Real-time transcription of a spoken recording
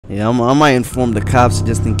Yeah, I might inform the cops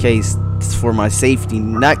just in case. It's for my safety,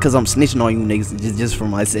 not because I'm snitching on you niggas. Just for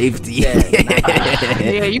my safety.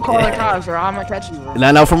 Yeah, you call the cops or I'm gonna catch you.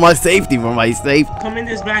 Nah, for my safety, for my safety. Come in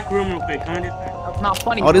this back room real quick. Come in this back. That's not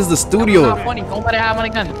funny. Oh, this is the studio. That's not funny. Don't let it have money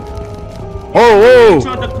gun. Oh, You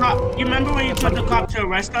told the cop. You remember when you told the cop to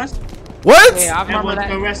arrest us? What? Yeah, I remember that.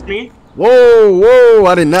 To arrest me? Whoa!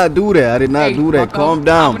 I did not do that. I did not do that. Calm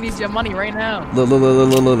down. I'm gonna need your money right now.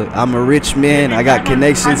 Look. I'm a rich man. I got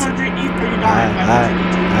connections.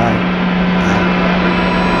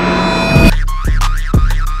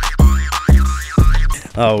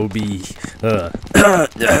 I'll be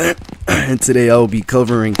and today I'll be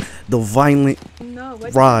covering the violent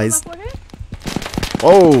rise.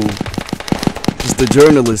 Oh, just a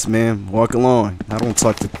journalist, man. Walk along. I don't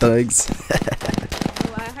talk to thugs.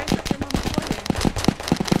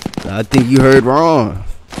 I think you heard wrong.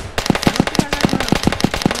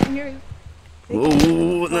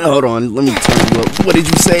 Ooh, hold on, let me turn you up. What did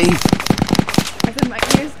you say? I said my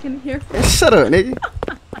ears can hear. Shut up, nigga.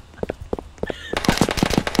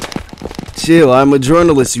 Chill, I'm a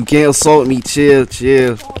journalist. You can't assault me. Chill.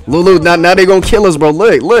 Lulu, now they gonna kill us, bro.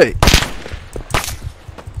 Look.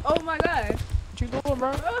 Oh my god. What you doing,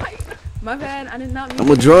 bro? My bad. I did not mean. I'm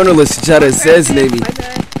a journalist. You try to assassinate me. My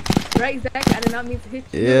bad. Right, Zach. I did not mean to hit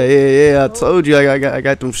you. Yeah. I told you. I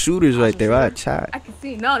got them shooters right there. I tried. I can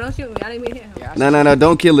see. No, don't shoot me. I didn't mean to hit him. No.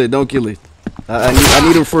 Don't kill it. I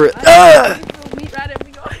need him for it.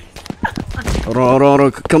 Hold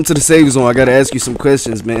on. Come to the save zone. I gotta ask you some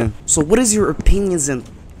questions, man. So, what is your opinions and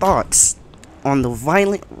thoughts on the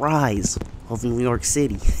violent rise of New York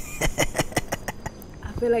City?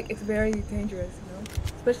 I feel like it's very dangerous,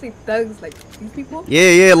 especially thugs like these people.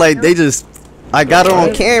 Yeah, like they just. I got it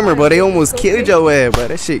on camera, but they almost killed your ass, bro.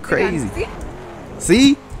 That shit crazy.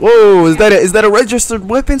 See? Whoa, is that a registered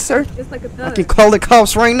weapon, sir? It's like a thug. I can call the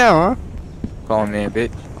cops right now, huh? Call him in,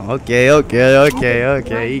 bitch. Okay.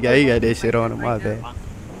 He got that shit on him, my bad.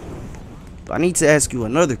 I need to ask you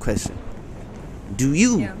another question. Do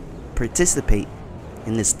you participate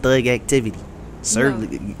in this thug activity? Sir, no.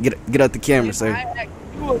 Get out the camera, sir. Can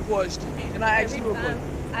I ask you a question?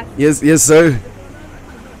 Yes, sir.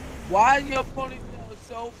 Why is your ponytail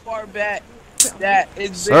so far back that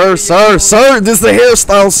it's Sir, this is the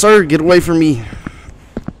hairstyle, sir. Get away from me.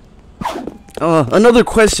 Another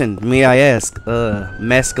question, may I ask?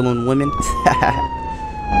 Masculine women.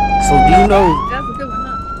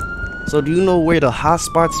 So do you know where the hot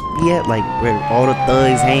spots be at? Like where all the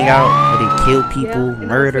thugs hang out, where they kill people,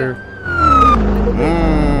 murder?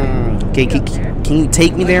 Okay, can you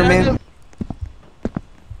take me there, man?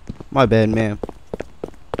 My bad, man.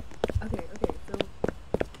 Okay, so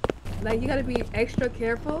like you gotta be extra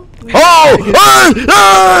careful. You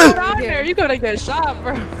could make that shot,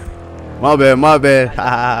 bro. My bad.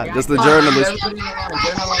 Just a journalist.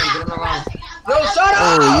 Yo, shut up!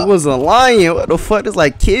 Oh, you wasn't lying. What the fuck? There's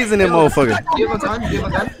like kids in that motherfucker. Give a gun.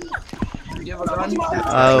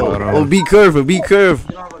 Oh, be careful.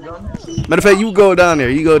 Matter of fact, you go down there.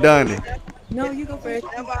 No, you go first.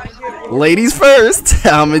 Ladies first.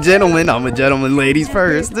 I'm a gentleman. Ladies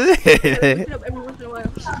first. Oh,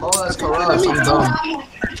 that's corrupt. I'm dumb.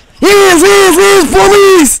 Yes,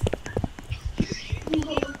 police!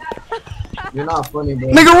 You're not funny, bro.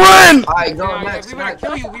 Nigga, run! Alright, go next. We wanna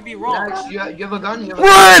kill you, we be wrong. Next, you have a gun?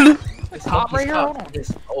 Run! Stop right here.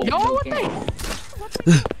 Yo, what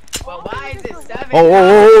the? Well, why is it 7?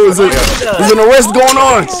 Oh, there's an arrest going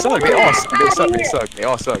on. They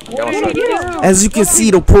all suck. As you can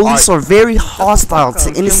see, the police are very hostile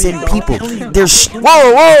to innocent people. They're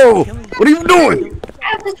whoa! What are you doing?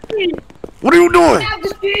 What are you doing?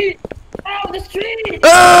 Out the street!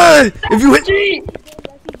 If you hit...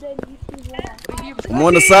 I'm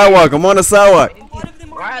on the sidewalk.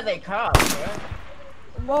 Why are they cops, bro?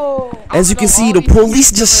 Whoa. As you can see, the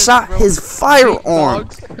police just shot his firearm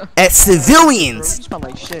at civilians.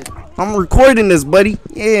 I'm recording this, buddy.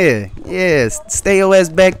 Yeah. Stay your ass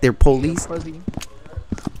back there, police.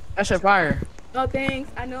 That's your fire. Oh, thanks.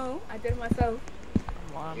 I know. I did it myself.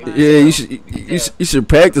 Yeah, you should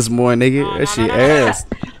practice more, nigga. That shit ass.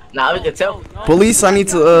 Nah, we can tell. Police, I need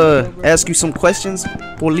to ask you some questions.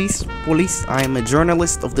 Police, I am a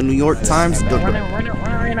journalist of the New York Times,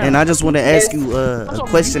 and I just want to ask you a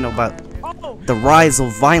question about the rise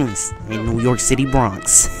of violence in New York City,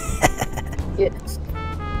 Bronx. Yes.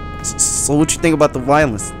 So what you think about the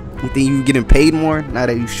violence? You think you getting paid more now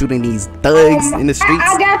that you shooting these thugs in the streets?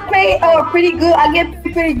 I got paid pretty good. I get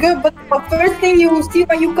paid pretty good, but the first thing you will see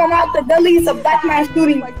when you come out the deli is a black man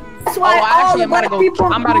shooting. That's why actually, I'm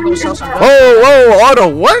about to go sell some drugs. Whoa, all the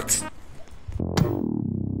what?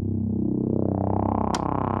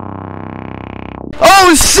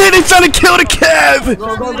 Oh shit, they trying to kill the cab!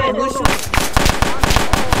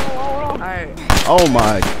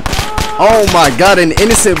 Oh my god, an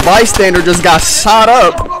innocent bystander just got shot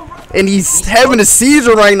up. And he's having a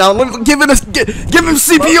seizure right now. Give him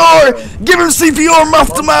CPR! Give him CPR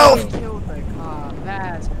mouth to mouth!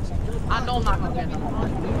 I know I'm not gonna get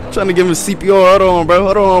him. Trying to give him CPR. Hold on,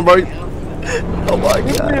 bro. Oh my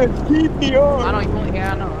god. I don't even,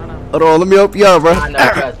 I know. Hold on, let me help you out, bro. I know,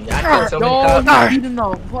 trust me. I killed so many No, cops. he didn't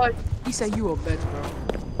know. What? He said you a bitch, bro.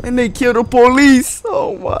 And they killed the police.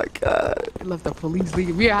 Oh my god. He left the police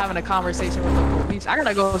league. We are having a conversation with the police. I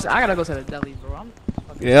gotta go to the deli, bro.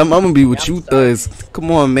 Yeah, I'm gonna be with you thugs. Come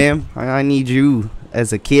on, man. I need you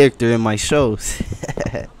as a character in my shows.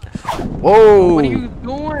 Whoa. What are you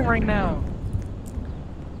doing right now?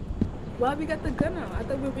 Why we got the gun now? I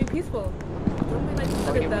thought we'd be peaceful. Don't be like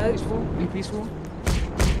Okay, the thugs. be peaceful.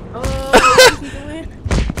 Oh, what is he doing?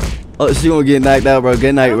 Oh, she gonna get knocked out, bro.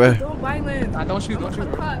 Good night, bro. Don't violence. Don't shoot, bro.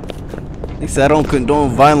 He said I don't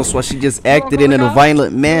condone violence while she just acted in a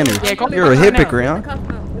violent manner. Yeah, go You're a right now. hypocrite, huh? Let the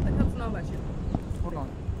cops know about you. Hold on.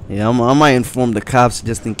 Yeah, I might inform the cops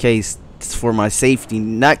just in case. It's for my safety,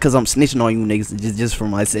 not because I'm snitching on you niggas. Just for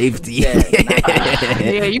my safety.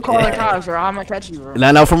 Yeah, you call the cops or I'm gonna catch you, bro.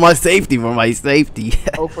 Not for my safety, for my safety.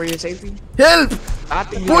 Oh, for your safety? Help! I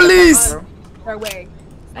think you Police! gotta Her way.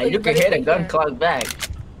 And you can hear the gun clock back.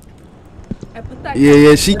 And put that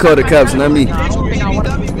Yeah, she called the cops, not me. I don't think I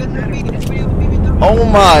wanna- Oh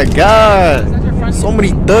my god. So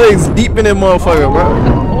many thugs deep in that motherfucker, bro.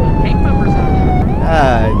 Oh, gang members out here.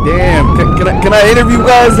 God damn. Can I interview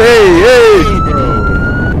guys? Hey.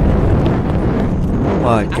 Oh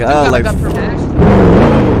my god, like,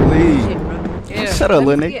 please. Yeah. Shut up,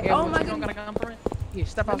 little nigga. Yeah, Oh my you don't goodness. got a gun for it? Yeah,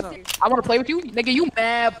 step outside. I wanna play with you? Nigga, you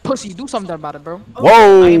mad pussy. Do something about it, bro.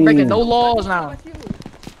 Whoa. I ain't breaking no laws now.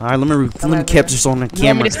 Alright, let me capture this on the You want me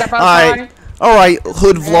camera. to step outside? Alright,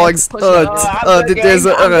 hood vlogs. There's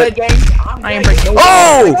a. I ain't breaking no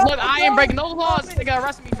Oh! laws. Look, I ain't breaking no laws. They got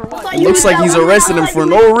arrested me for what? Looks like he's arresting him for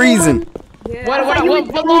no reason. What law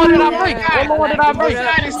did I break? What law did I break?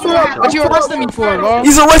 What you arresting me for, bro?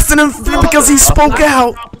 He's arresting him because he spoke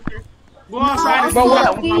out. Go outside. Bro,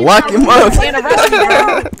 what? Lock him up. You ain't arresting me,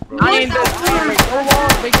 bro. I ain't break no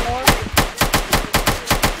laws, big laws.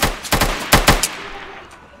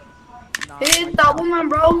 Hit that woman,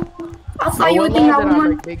 bro. I saw Bro, you what hitting law that did I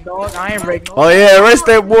woman. break, big dog? I ain't break no Oh yeah, arrest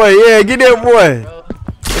that boy. Yeah, get that boy.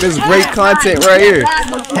 This is great content right here. I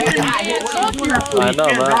know,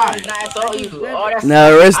 man. I saw you. Oh, that's Now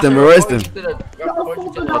arrest him, arrest him.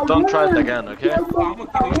 But don't try it again, okay?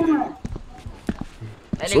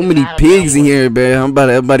 So many pigs in here, man. I'm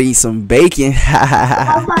about to eat some bacon.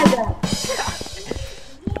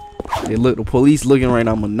 Hey, look, the police looking right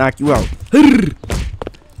now. I'm gonna knock you out.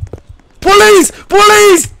 Police!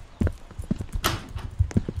 Police!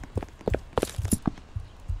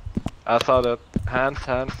 I saw that. Hands.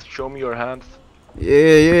 Show me your hands.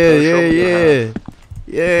 Yeah. Show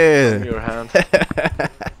me your hands.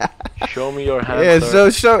 Show me your hands. Yeah,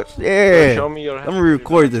 sir. show. Sir, Yeah. show me your hands. Let me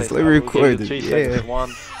record this. Let me I will give you record this. 3 Yeah. seconds. 1,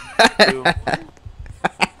 2.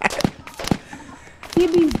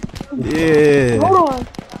 Yeah.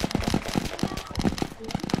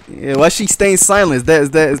 Yeah. Why she staying silent? Is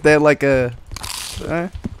that like a? Huh?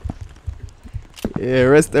 Yeah.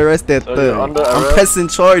 Arrest that So you're thug. under I'm arrest? pressing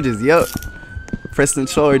charges. Yup. Pressing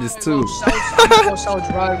charges too. Go sell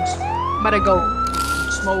drugs. Better go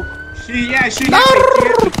smoke. She had me.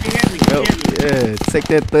 Yo, yeah. Take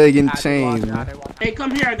that thug in chains, man. Hey,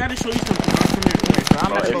 come here. I gotta show you something.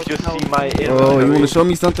 Come here. If you see my Oh, you want to inventory, show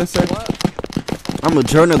me something, sir? I'm a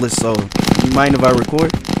journalist, so you mind if I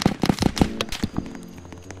record?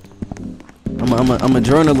 I'm a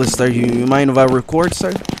journalist, sir. You mind if I record,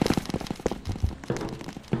 sir?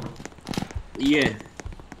 Yeah.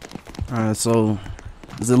 So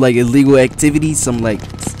is it like illegal activities? Some like,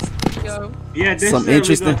 Yeah, this Some is illegal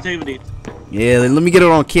interesting- activity. yeah. Let me get it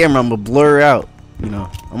on camera. I'm gonna blur it out. You know,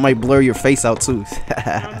 I might blur your face out too.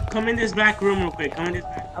 Come in this back room real quick. Come in this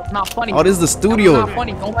back. That's not funny. Oh, this is the That's studio. not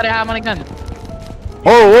funny. Don't let it have my gun.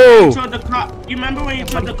 Oh, You whoa! told the cop. You remember when you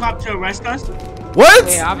told the cop to arrest us? What?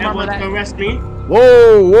 Yeah, I And remember was to that. arrest me?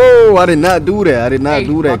 Whoa! I did not do that. I did not Hey,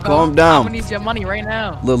 do that. fuck Calm off. I'm down. gonna need your money right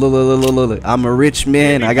now. Look. I'm a rich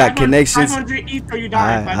man. I got 500 connections. 500 each or you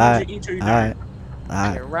die. 500 each or you die.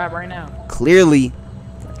 I can rap right now. Clearly,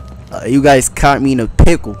 you guys caught me in a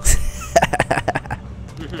pickle.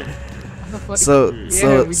 So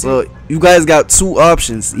you guys got 2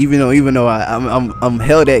 options. Even though I'm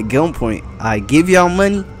held at gunpoint, I give y'all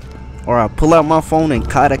money, or I pull out my phone and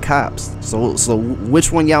call the cops. So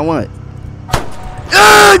which one y'all want?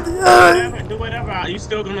 Do whatever. bro, you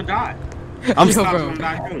still gonna die. I'm Yo, Cops bro. gonna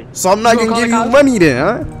die too. So I'm not You gonna gonna call give the you cops? money then,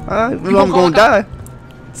 huh? If gonna I'm call gonna the die.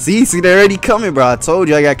 See, they're already coming, bro. I told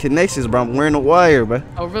you I got connections, bro. I'm wearing a wire, bro.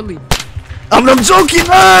 Oh, really? I'm joking.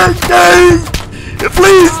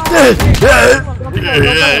 Please.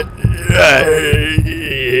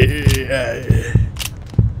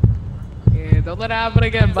 Yeah, don't let it happen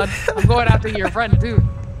again, bud. I'm going after your friend, too.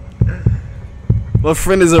 My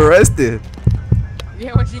friend is arrested.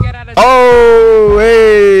 Yeah, what you get out of Oh,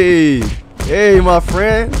 hey. Hey, my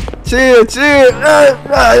friend. Chill.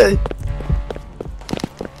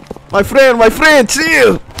 My friend,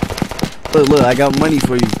 chill. Look, I got money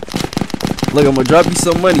for you. Look, I'm gonna drop you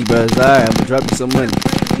some money, bro. It's alright, I'm gonna drop you some money.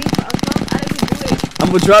 I'm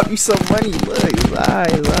gonna drop you some money. Look, it's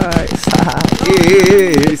alright.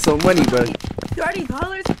 Yeah, some money, bro.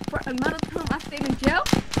 $30 for a amount of time I stayed in jail?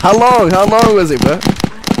 How long was it, bro? 5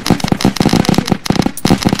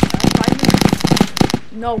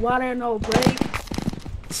 minutes. No water, no break.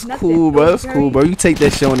 It's Nothing. cool, bro. It It's was cool, bro. You take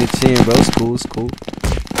that shit on the chin, bro. It's cool.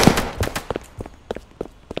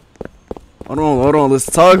 Hold on. Let's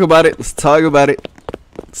talk about it. Talk about it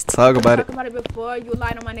before you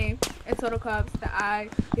lied on my name and told the cops that I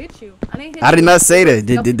hit you. I didn't hit you. I did not say that.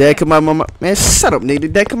 Did that come out of my mouth? Man, shut up, nigga.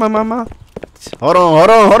 Did that come out of my mouth? Hold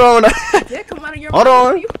on. Did come out of your Hold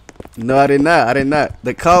mouth? on. No, I did not.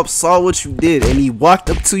 The cop saw what you did and he walked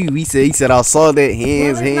up to you. He said, I saw that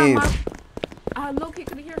hands. I low-key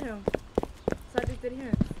couldn't hear him. So I just didn't hear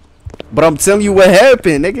him. But I'm telling you what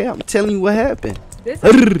happened, nigga. I'm telling you what happened. This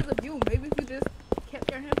is because of you. Maybe if you just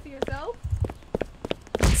kept your hands to yourself.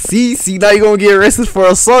 See, now you're gonna get arrested for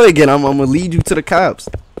assault again. I'm gonna lead you to the cops.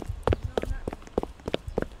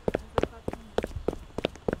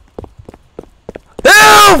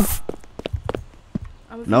 Help!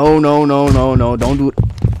 No, don't do it.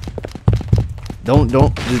 Don't,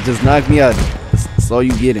 just knock me out. That's all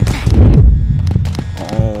you getting.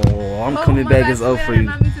 Oh, I'm coming back as up for you.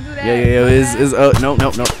 Yeah, it's no.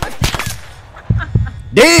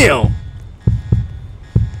 Damn!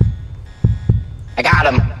 I got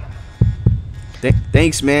him.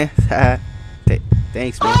 Thanks, man.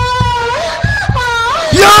 Thanks, man.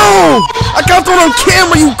 Yo! I got that on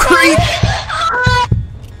camera, you creep!